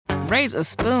raise a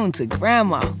spoon to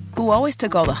Grandma, who always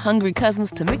took all the hungry cousins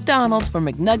to McDonald's for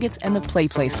McNuggets and the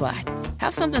Play Slide.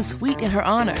 Have something sweet in her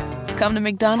honor. Come to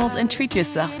McDonald's and treat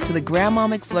yourself to the Grandma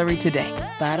McFlurry today.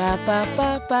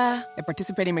 Ba-da-ba-ba-ba. At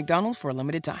participating McDonald's for a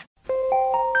limited time.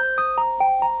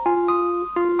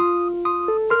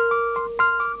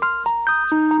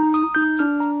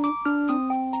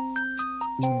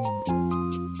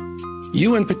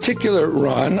 You in particular,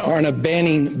 Ron, are on a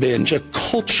banning binge, a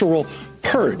cultural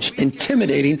purge,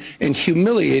 intimidating and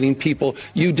humiliating people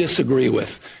you disagree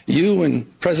with. You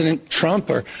and President Trump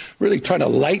are really trying to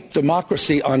light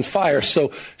democracy on fire.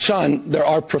 So, Sean, there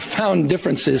are profound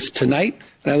differences tonight,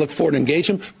 and I look forward to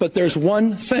engaging. But there's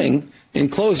one thing, in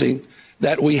closing,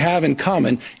 that we have in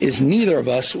common is neither of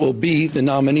us will be the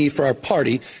nominee for our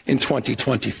party in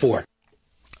 2024.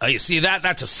 You see that?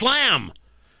 That's a slam.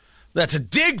 That's a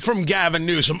dig from Gavin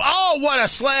Newsom. Oh, what a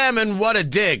slam and what a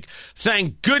dig.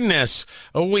 Thank goodness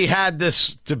we had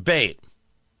this debate.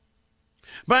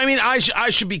 But, I mean, I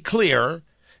should be clear.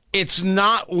 It's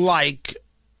not like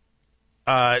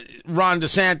Ron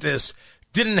DeSantis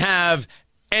didn't have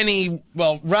any,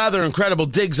 well, rather incredible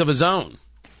digs of his own.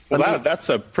 Well, that's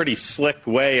a pretty slick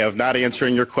way of not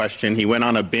answering your question. He went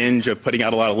on a binge of putting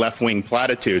out a lot of left-wing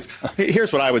platitudes.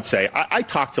 Here's what I would say. I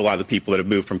talked to a lot of the people that have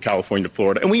moved from California to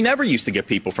Florida, and we never used to get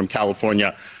people from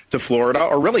California to Florida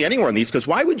or really anywhere in the East Coast.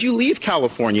 Why would you leave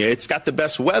California? It's got the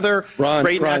best weather,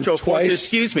 great natural forces.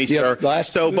 Excuse me, sir.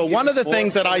 But one of the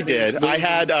things that I did, I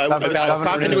was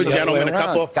talking to a gentleman, a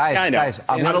couple. Guys,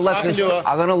 I'm going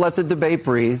to let the debate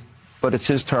breathe. But it's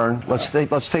his turn. Let's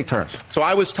take turns. So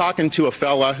I was talking to a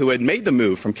fella who had made the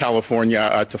move from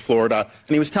California to Florida,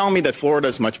 and he was telling me that Florida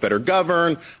is much better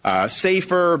governed,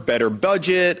 safer, better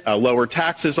budget, lower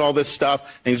taxes, all this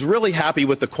stuff. And he's really happy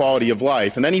with the quality of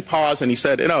life. And then he paused and he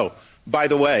said, by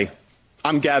the way,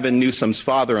 I'm Gavin Newsom's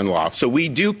father-in-law. So we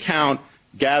do count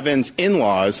Gavin's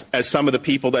in-laws as some of the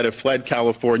people that have fled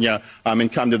California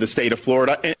and come to the state of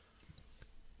Florida.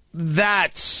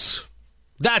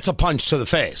 That's a punch to the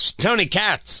face. Tony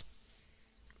Katz,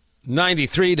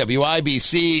 93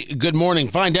 WIBC. Good morning.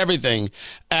 Find everything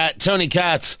at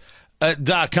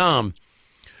TonyKatz.com.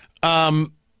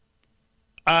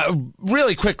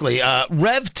 Really quickly,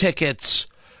 Rev tickets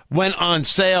went on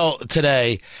sale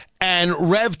today,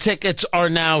 and Rev tickets are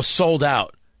now sold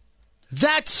out.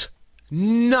 That's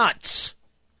nuts.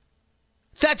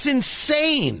 That's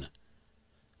insane.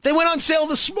 They went on sale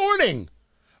this morning.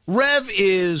 Rev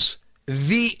is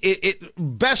the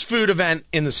best food event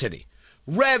in the city.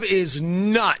 Rev is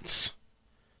nuts.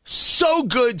 So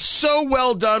good, so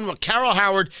well done what Carol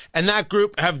Howard and that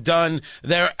group have done.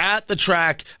 They're at the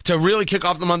track to really kick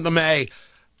off the month of May.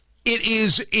 It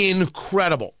is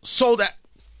incredible. Sold out.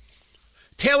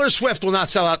 Taylor Swift will not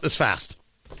sell out this fast.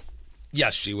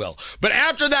 Yes, she will. But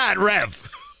after that, Rev.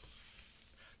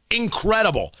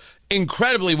 Incredible.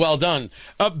 Incredibly well done.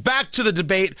 Back to the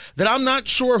debate that I'm not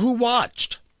sure who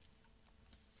watched.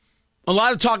 A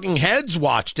lot of talking heads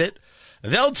watched it.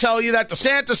 They'll tell you that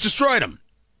DeSantis destroyed him.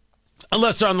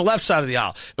 Unless they're on the left side of the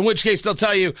aisle. In which case, they'll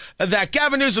tell you that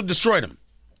Gavin Newsom destroyed him.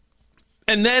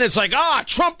 And then it's like,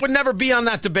 Trump would never be on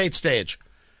that debate stage.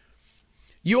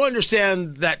 You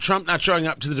understand that Trump not showing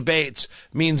up to the debates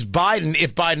means Biden,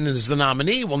 if Biden is the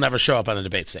nominee, will never show up on the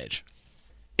debate stage.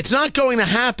 It's not going to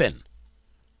happen.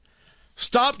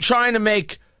 Stop trying to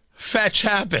make fetch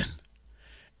happen.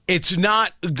 It's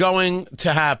not going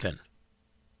to happen.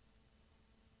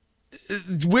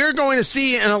 We're going to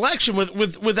see an election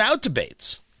without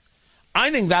debates. I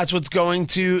think that's what's going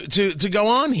to go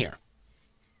on here.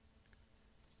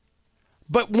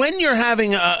 But when you're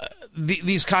having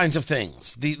these kinds of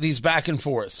things, these back and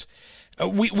forths,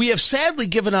 we have sadly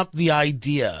given up the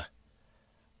idea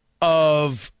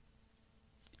of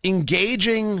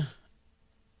engaging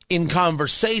in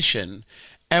conversation,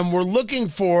 and we're looking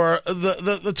for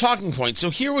the talking point.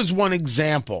 So here was one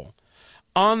example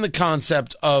on the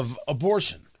concept of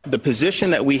abortion. The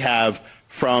position that we have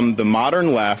from the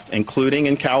modern left, including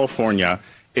in California,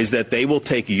 is that they will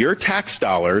take your tax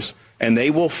dollars and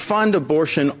they will fund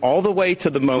abortion all the way to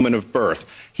the moment of birth.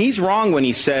 He's wrong when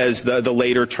he says the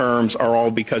later terms are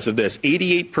all because of this.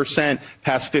 88%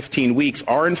 past 15 weeks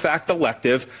are, in fact,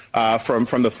 elective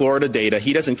from the Florida data.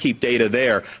 He doesn't keep data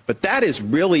there. But that is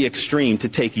really extreme, to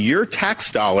take your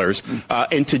tax dollars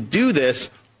and to do this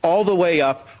all the way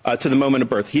up to the moment of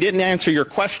birth. He didn't answer your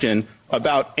question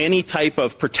about any type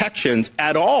of protections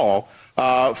at all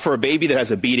for a baby that has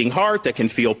a beating heart, that can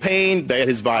feel pain, that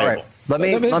is viable.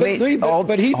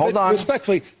 Hold on.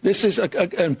 Respectfully, this is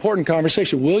an important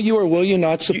conversation. Will you or will you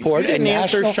not support a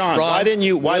national Sean, why didn't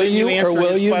you answer or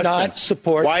will his you question? not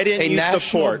support a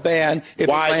national ban if it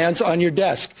lands on your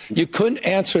desk? You couldn't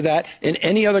answer that in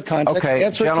any other context. Okay,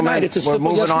 answer gentlemen, it tonight. It's a simple we're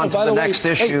moving yes, on no. to By the way, next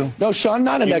issue. Hey, no, Sean,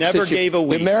 not a You next never issue. gave a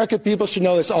week. The American people should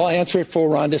know this. I'll answer it for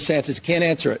Ron DeSantis. He can't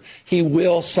answer it. He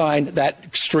will sign that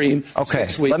extreme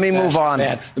 6-week let me move on.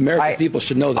 ban. The American people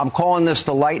should know that. I'm calling this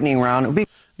the lightning round.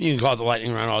 You can call it the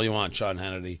lightning round all you want, Sean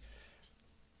Hannity.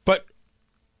 But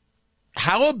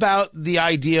how about the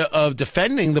idea of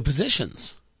defending the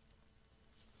positions?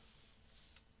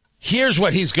 Here's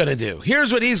what he's going to do.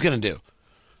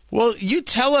 Well, you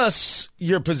tell us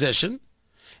your position.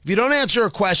 If you don't answer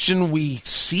a question, we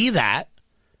see that.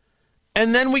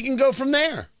 And then we can go from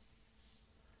there.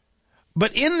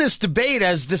 But in this debate,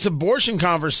 as this abortion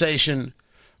conversation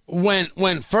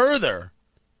went further,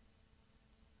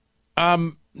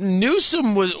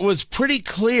 Newsom was pretty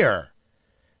clear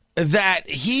that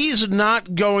he is not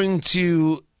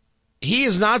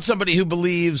somebody who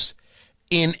believes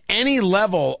in any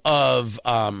level of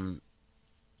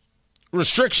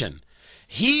restriction.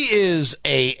 He is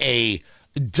a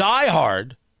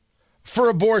diehard for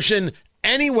abortion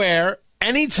anywhere,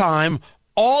 anytime,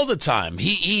 all the time.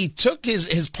 He took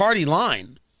his party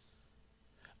line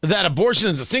that abortion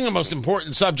is the single most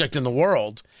important subject in the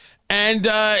world, and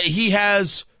he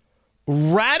has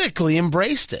radically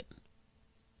embraced it.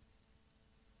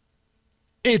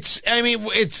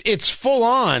 It's full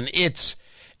on. It's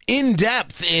in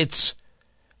depth. It's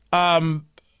up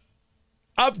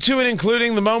to and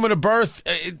including the moment of birth.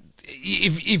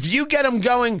 If you get them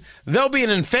going, there'll be an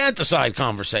infanticide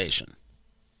conversation,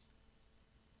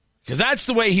 because that's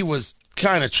the way he was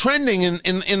kind of trending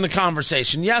in the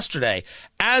conversation yesterday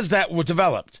as that was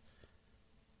developed.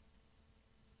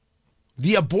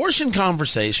 The abortion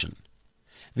conversation,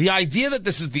 the idea that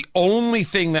this is the only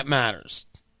thing that matters,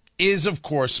 is, of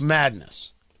course,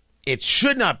 madness. It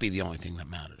should not be the only thing that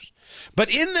matters. But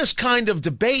in this kind of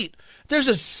debate, there's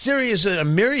a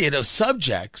myriad of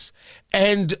subjects.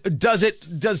 And does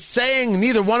saying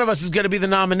neither one of us is going to be the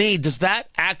nominee, does that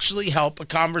actually help a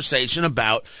conversation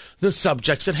about the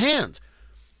subjects at hand?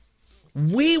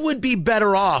 We would be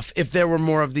better off if there were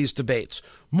more of these debates,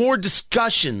 more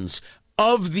discussions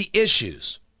of the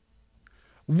issues.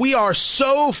 We are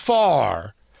so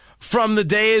far from the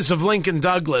days of Lincoln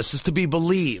Douglas as to be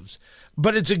believed,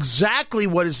 but it's exactly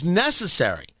what is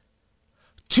necessary.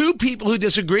 Two people who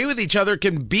disagree with each other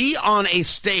can be on a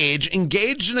stage,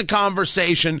 engaged in a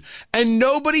conversation, and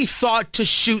nobody thought to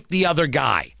shoot the other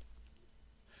guy.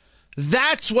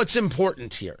 That's what's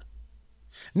important here.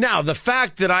 Now, the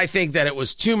fact that I think that it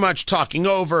was too much talking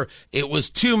over, it was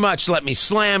too much let me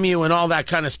slam you and all that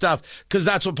kind of stuff, because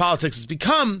that's what politics has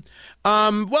become,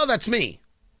 well, that's me.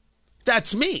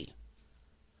 That's me.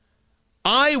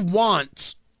 I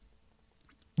want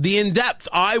the in-depth.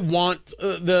 I want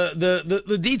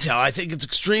the detail. I think it's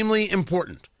extremely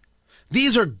important.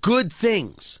 These are good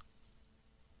things.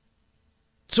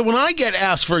 So when I get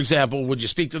asked, for example, would you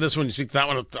speak to this one, you speak to that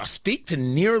one, I'll speak to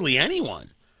nearly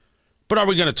anyone. But are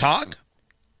we going to talk?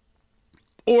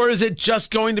 Or is it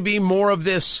just going to be more of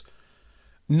this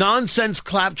nonsense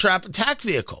claptrap attack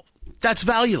vehicle? That's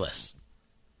valueless.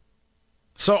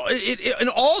 So and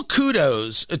all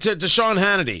kudos to Sean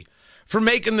Hannity for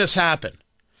making this happen.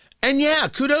 And yeah,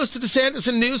 kudos to DeSantis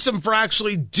and Newsom for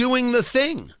actually doing the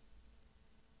thing.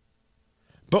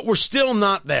 But we're still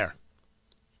not there.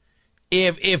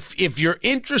 If you're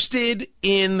interested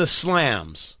in the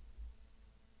slams,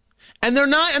 and they're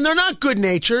not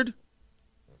good-natured.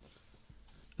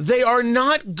 They are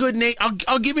not good-natured.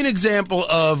 I'll give you an example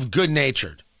of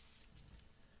good-natured.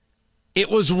 It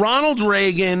was Ronald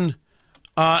Reagan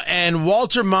and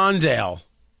Walter Mondale,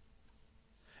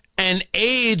 and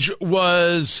age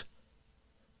was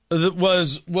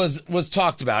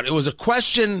talked about. It was a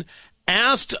question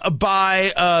asked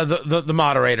by the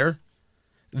moderator.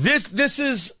 This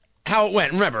is how it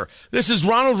went. Remember, this is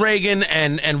Ronald Reagan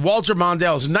and Walter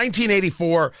Mondale. It's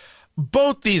 1984.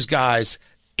 Both these guys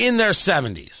in their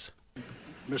 70s.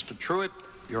 Mr. Truitt,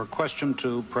 your question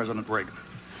to President Reagan.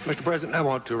 Mr. President, I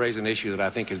want to raise an issue that I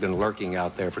think has been lurking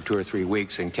out there for 2 or 3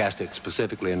 weeks and cast it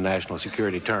specifically in national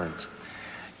security terms.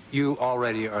 You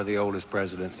already are the oldest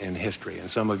president in history, and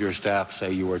some of your staff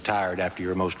say you were tired after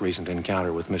your most recent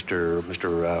encounter with Mr.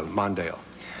 Mondale.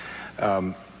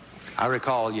 I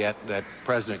recall yet that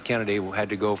President Kennedy had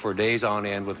to go for days on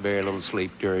end with very little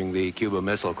sleep during the Cuba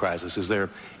Missile Crisis. Is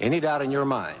there any doubt in your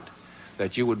mind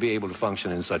that you would be able to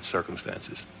function in such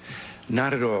circumstances?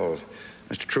 Not at all.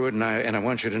 Mr. Truitt, and I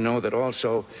want you to know that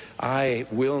also I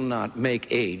will not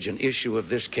make age an issue of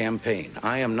this campaign.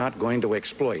 I am not going to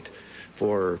exploit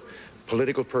for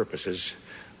political purposes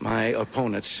my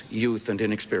opponent's youth and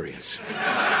inexperience.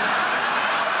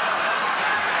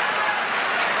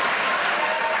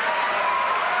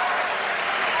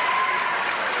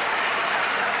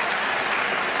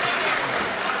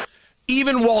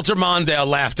 Even Walter Mondale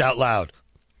laughed out loud.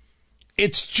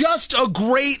 It's just a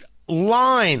great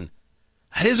line.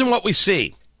 That isn't what we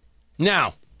see.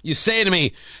 Now, you say to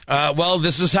me, well,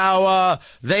 this is how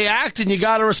they act and you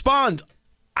got to respond.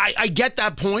 I get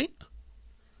that point.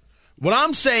 What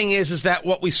I'm saying is that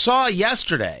what we saw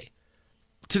yesterday,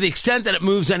 to the extent that it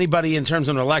moves anybody in terms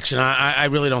of an election, I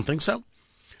really don't think so.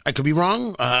 I could be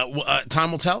wrong.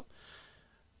 Time will tell.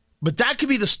 But that could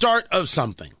be the start of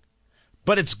something.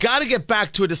 But it's got to get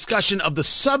back to a discussion of the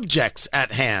subjects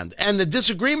at hand and the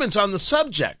disagreements on the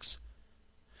subjects.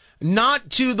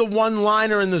 Not to the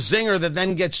one-liner and the zinger that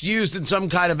then gets used in some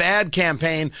kind of ad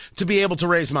campaign to be able to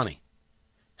raise money.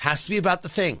 Has to be about the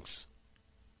things.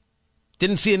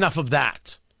 Didn't see enough of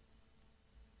that.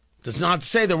 That's not to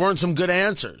say there weren't some good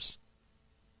answers.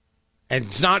 And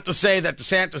it's not to say that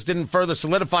DeSantis didn't further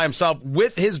solidify himself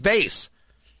with his base.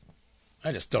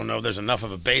 I just don't know if there's enough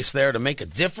of a base there to make a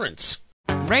difference.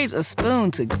 Raise a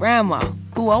spoon to Grandma,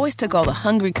 who always took all the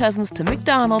hungry cousins to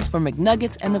McDonald's for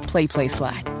McNuggets and the Play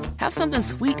Slide. Have something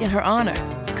sweet in her honor.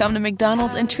 Come to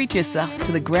McDonald's and treat yourself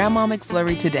to the Grandma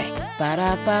McFlurry today.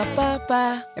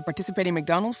 Ba-da-ba-ba-ba. At participating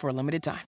McDonald's for a limited time.